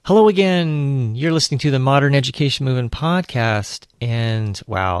Hello again. You're listening to the Modern Education Movement podcast. And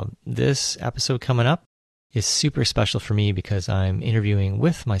wow, this episode coming up is super special for me because I'm interviewing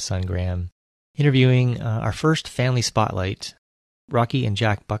with my son, Graham, interviewing our first family spotlight, Rocky and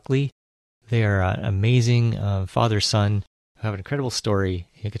Jack Buckley. They are an amazing father-son who have an incredible story.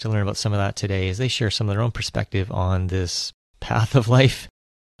 You'll get to learn about some of that today as they share some of their own perspective on this path of life,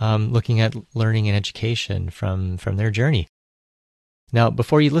 looking at learning and education from their journey. Now,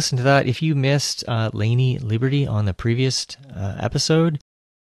 before you listen to that, if you missed Lainey Liberty on the previous episode,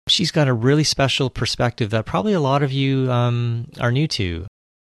 she's got a really special perspective that probably a lot of you are new to.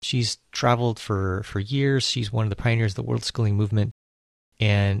 She's traveled for years. She's one of the pioneers of the world schooling movement.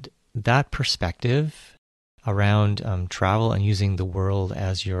 And that perspective around travel and using the world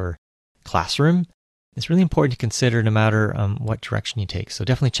as your classroom is really important to consider no matter what direction you take. So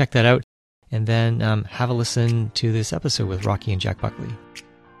definitely check that out. And then have a listen to this episode with Rocky and Jack Buckley.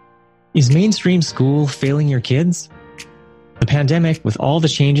 Is mainstream school failing your kids? The pandemic, with all the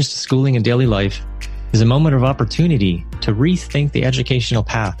changes to schooling and daily life, is a moment of opportunity to rethink the educational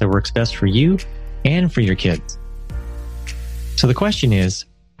path that works best for you and for your kids. So the question is,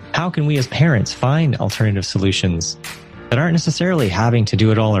 how can we as parents find alternative solutions that aren't necessarily having to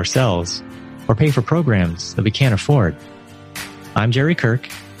do it all ourselves or pay for programs that we can't afford? I'm Jerry Kirk.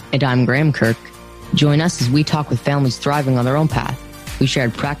 And I'm Graham Kirk. Join us as we talk with families thriving on their own path. We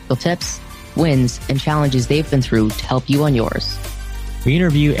shared practical tips, wins, and challenges they've been through to help you on yours. We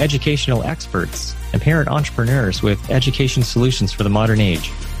interview educational experts and parent entrepreneurs with education solutions for the modern age,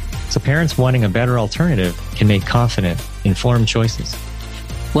 so parents wanting a better alternative can make confident, informed choices.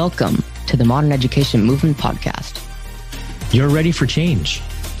 Welcome to the Modern Education Movement podcast. You're ready for change.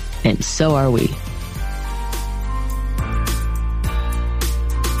 And so are we.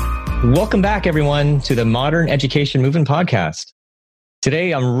 Welcome back, everyone, to the Modern Education Movement podcast.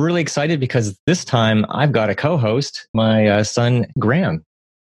 Today, I'm really excited because this time I've got a co-host, my son, Graham.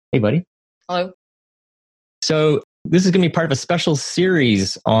 Hey, buddy. Hello. So this is going to be part of a special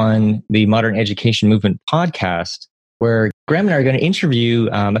series on the Modern Education Movement podcast, where Graham and I are going to interview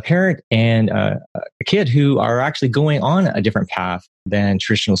a parent and a kid who are actually going on a different path than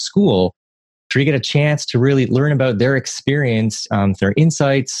traditional school. So you get a chance to really learn about their experience, their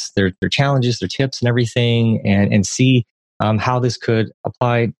insights, their challenges, their tips and everything, and see how this could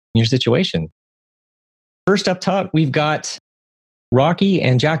apply in your situation. First up top, we've got Rocky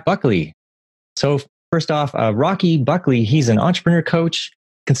and Jack Buckley. So first off, Rocky Buckley, he's an entrepreneur coach,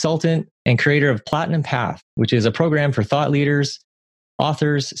 consultant, and creator of Platinum Path, which is a program for thought leaders,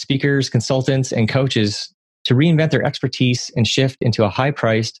 authors, speakers, consultants, and coaches to reinvent their expertise and shift into a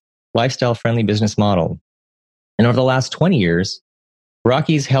high-priced, lifestyle-friendly business model. And over the last 20 years,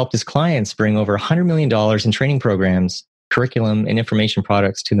 Rocky's helped his clients bring over $100 million in training programs, curriculum, and information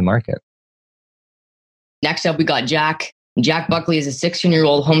products to the market. Next up, we got Jack. Jack Buckley is a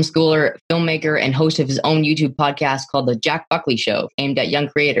 16-year-old homeschooler, filmmaker, and host of his own YouTube podcast called The Jack Buckley Show, aimed at young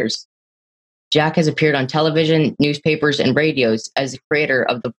creators. Jack has appeared on television, newspapers, and radios as the creator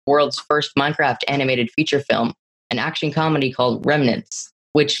of the world's first Minecraft animated feature film, an action comedy called Remnants,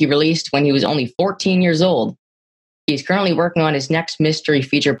 which he released when he was only 14 years old. He's currently working on his next mystery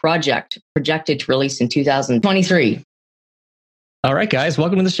feature project, projected to release in 2023. All right, guys,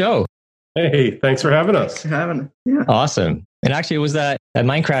 welcome to the show. Hey, thanks for having us. Yeah. Awesome. And actually, it was that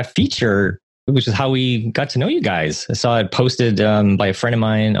Minecraft feature, which is how we got to know you guys. I saw it posted by a friend of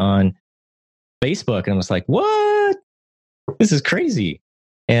mine on Facebook, and I was like, what? This is crazy.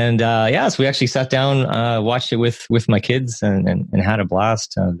 And so we actually sat down, watched it with my kids and had a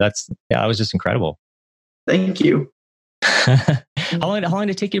blast. That was just incredible. Thank you. How long did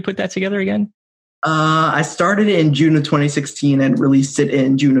it take you to put that together again? I started it in June of 2016 and released it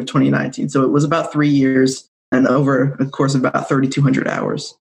in June of 2019. So it was about 3 years and over a course of about 3,200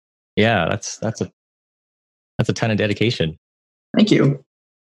 hours. Yeah, that's a ton of dedication. Thank you.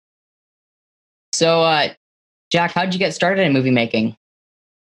 So, Jack, how did you get started in movie making?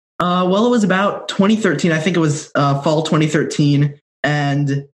 Well, it was about 2013. I think it was fall 2013.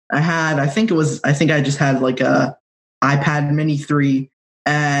 And I think I just had like a iPad Mini 3.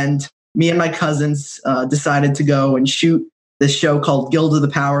 And me and my cousins decided to go and shoot this show called Guild of the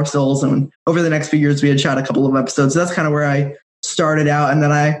Power Souls. And over the next few years, we had shot a couple of episodes. So that's kind of where I started out. And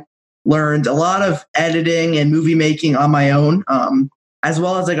then I learned a lot of editing and movie making on my own, as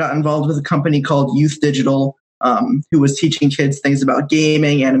well as I got involved with a company called Youth Digital, who was teaching kids things about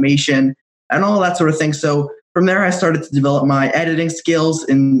gaming, animation, and all that sort of thing. So from there, I started to develop my editing skills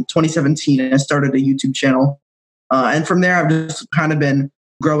in 2017, and I started a YouTube channel. And from there, I've just kind of been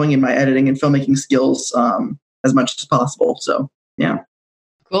growing in my editing and filmmaking skills as much as possible. So, yeah.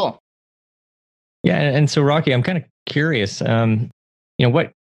 Cool. Yeah. And so, Rocky, I'm kind of curious,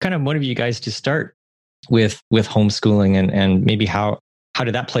 what kind of motivated you guys to start with homeschooling, and maybe how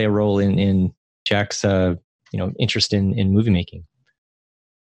did that play a role in Jack's, interest in movie making?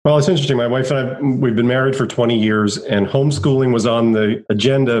 Well, it's interesting. My wife and I, we've been married for 20 years, and homeschooling was on the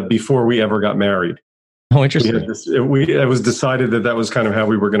agenda before we ever got married. Oh, interesting. It was decided that was kind of how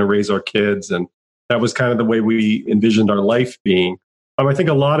we were going to raise our kids, and that was kind of the way we envisioned our life being. I think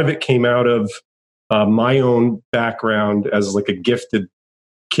a lot of it came out of my own background as like a gifted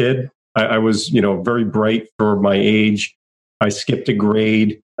kid. I was, very bright for my age. I skipped a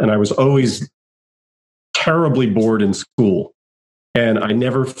grade, and I was always terribly bored in school. And I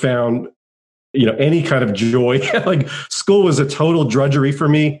never found, any kind of joy. Like school was a total drudgery for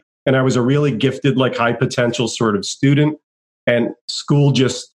me. And I was a really gifted, like high potential sort of student. And school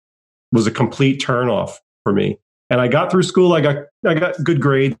just was a complete turnoff for me. And I got through school. I got good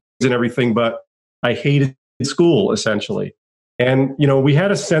grades and everything, but I hated school essentially. And, we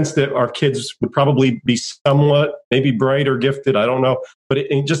had a sense that our kids would probably be somewhat maybe bright or gifted. I don't know. But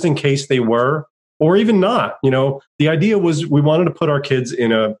just in case they were, or even not, the idea was we wanted to put our kids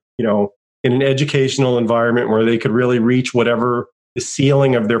in in an educational environment where they could really reach whatever the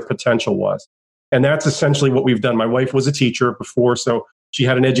ceiling of their potential was. And that's essentially what we've done. My wife was a teacher before, so she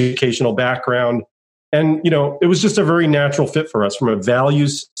had an educational background. And, it was just a very natural fit for us from a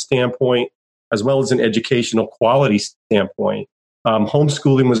values standpoint, as well as an educational quality standpoint.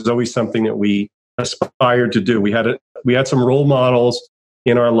 Homeschooling was always something that we aspired to do. We had some role models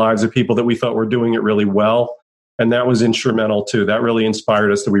in our lives of people that we thought were doing it really well. And that was instrumental too. That really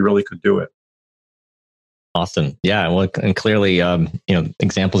inspired us that we really could do it. Awesome. Yeah. Well, and clearly,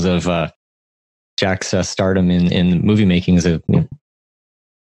 examples of Jack's stardom in movie making is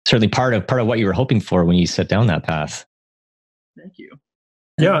certainly part of what you were hoping for when you set down that path. Thank you.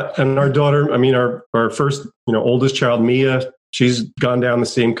 Yeah. And our daughter, our first, oldest child, Mia, she's gone down the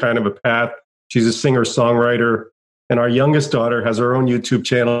same kind of a path. She's a singer-songwriter. And our youngest daughter has her own YouTube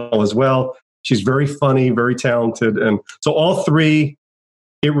channel as well. She's very funny, very talented. And so all three,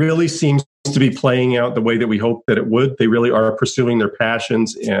 it really seems to be playing out the way that we hoped that it would. They really are pursuing their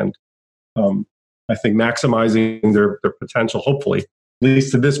passions and I think maximizing their potential, hopefully, at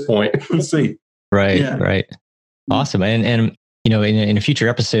least to this point. We'll see. Right, yeah. Right. Awesome. And in a future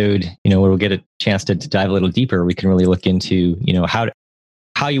episode, where we'll get a chance to dive a little deeper, we can really look into,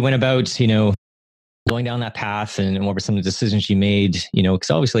 how you went about, going down that path and what were some of the decisions you made,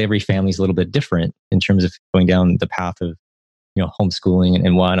 because obviously every family is a little bit different in terms of going down the path of, homeschooling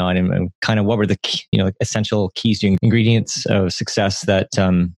and whatnot, and kind of what were the, essential keys to ingredients of success that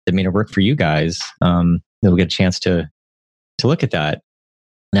made it work for you guys. We'll get a chance to look at that.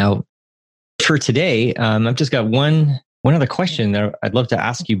 Now, for today, I've just got one other question that I'd love to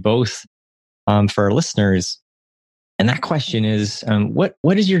ask you both for our listeners. And that question is,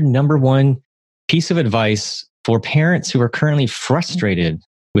 what is your number one piece of advice for parents who are currently frustrated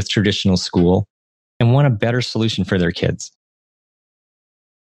with traditional school and want a better solution for their kids?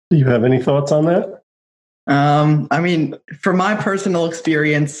 Do you have any thoughts on that? From my personal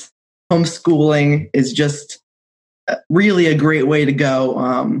experience, homeschooling is just really a great way to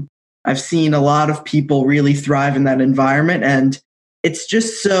go. I've seen a lot of people really thrive in that environment, and it's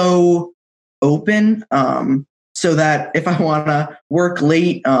just so open. So that if I want to work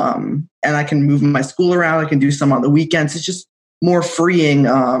late and I can move my school around, I can do some on the weekends. It's just more freeing,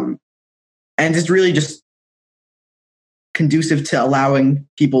 and it's really just conducive to allowing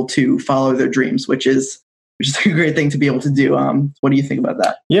people to follow their dreams, which is a great thing to be able to do. What do you think about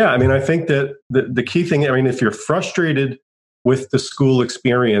that? Yeah, I think that the key thing, if you're frustrated with the school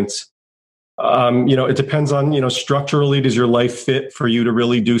experience, it depends on, structurally, does your life fit for you to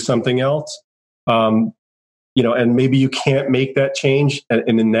really do something else? And maybe you can't make that change.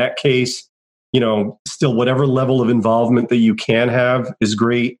 And in that case, still whatever level of involvement that you can have is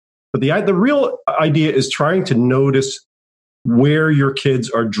great. But the real idea is trying to notice where your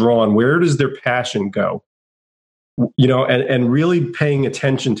kids are drawn. Where does their passion go? And really paying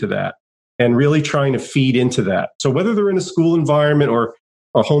attention to that and really trying to feed into that. So whether they're in a school environment or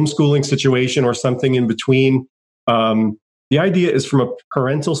a homeschooling situation or something in between, the idea is from a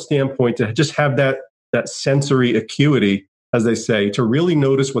parental standpoint to just have that sensory acuity, as they say, to really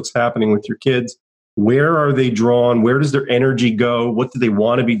notice what's happening with your kids. Where are they drawn? Where does their energy go? What do they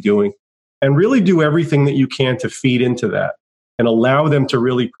want to be doing? And really do everything that you can to feed into that and allow them to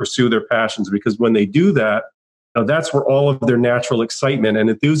really pursue their passions. Because when they do that, that's where all of their natural excitement and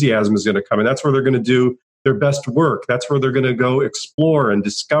enthusiasm is going to come. And that's where they're going to do their best work. That's where they're going to go explore and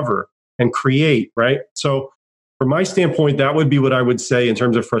discover and create, right? So from my standpoint, that would be what I would say in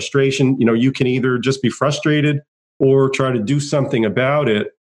terms of frustration. You can either just be frustrated or try to do something about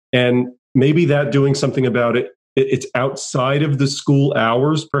it. And maybe that doing something about it, it's outside of the school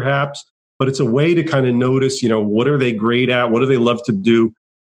hours, perhaps, but it's a way to kind of notice, what are they great at? What do they love to do?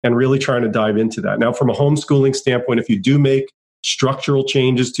 And really trying to dive into that. Now, from a homeschooling standpoint, if you do make structural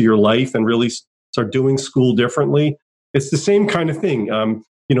changes to your life and really start doing school differently, it's the same kind of thing.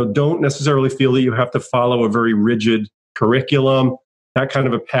 Don't necessarily feel that you have to follow a very rigid curriculum, that kind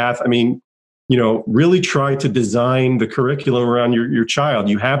of a path. I mean, really try to design the curriculum around your child.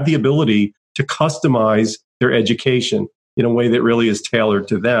 You have the ability to customize their education in a way that really is tailored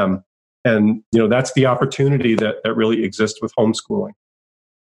to them. And, that's the opportunity that really exists with homeschooling.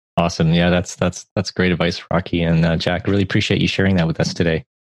 Awesome. Yeah, that's great advice, Rocky. And Jack, really appreciate you sharing that with us today.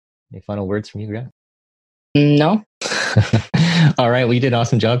 Any final words from you, Graham? No. All right. Well, you did an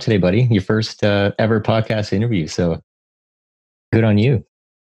awesome job today, buddy. Your first ever podcast interview. So good on you.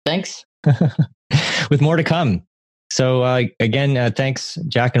 Thanks. With more to come. So again, thanks,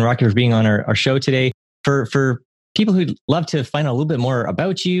 Jack and Rocky, for being on our show today. For people who'd love to find out a little bit more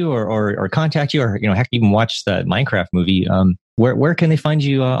about you or contact you or, heck, even watch the Minecraft movie, where can they find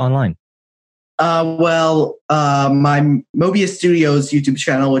you online? My Mobius Studios YouTube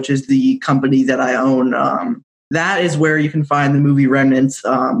channel, which is the company that I own, that is where you can find the movie Remnants,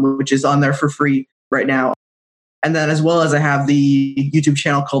 which is on there for free right now. And then as well as I have the YouTube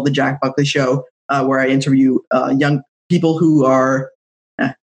channel called The Jack Buckley Show, where I interview young people who are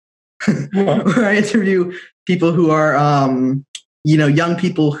where I interview people who are young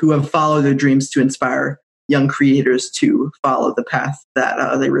people who have followed their dreams to inspire young creators to follow the path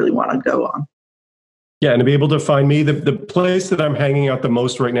that they really want to go on. Yeah, and to be able to find me, the place that I'm hanging out the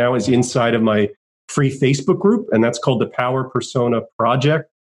most right now is inside of my free Facebook group, and that's called the Power Persona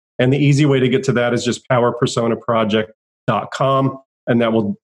Project. And the easy way to get to that is just powerpersonaproject.com, and that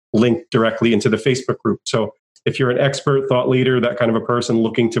will link directly into the Facebook group. So if you're an expert thought leader, that kind of a person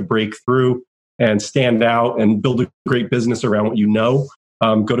looking to break through and stand out and build a great business around what you know,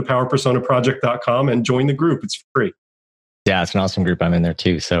 go to powerpersonaproject.com and join the group. It's free. Yeah, it's an awesome group. I'm in there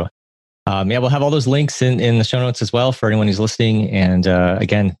too. So we'll have all those links in the show notes as well for anyone who's listening. And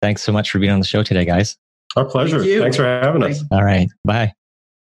again, thanks so much for being on the show today, guys. Our pleasure. Thanks for having us. All right. Bye.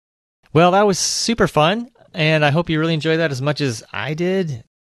 Well, that was super fun. And I hope you really enjoyed that as much as I did.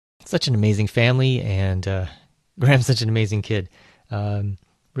 Such an amazing family. And Graham's such an amazing kid.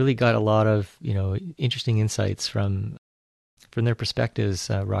 Really got a lot of, interesting insights from their perspectives,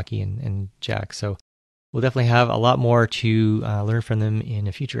 Rocky and Jack. So we'll definitely have a lot more to learn from them in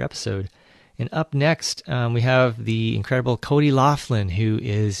a future episode. And up next, we have the incredible Cody Laughlin, who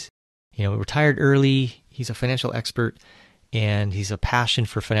is, retired early. He's a financial expert, and he's a passion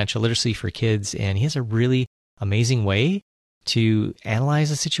for financial literacy for kids. And he has a really amazing way to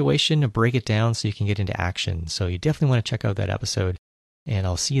analyze a situation, to break it down so you can get into action. So you definitely want to check out that episode, and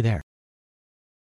I'll see you there.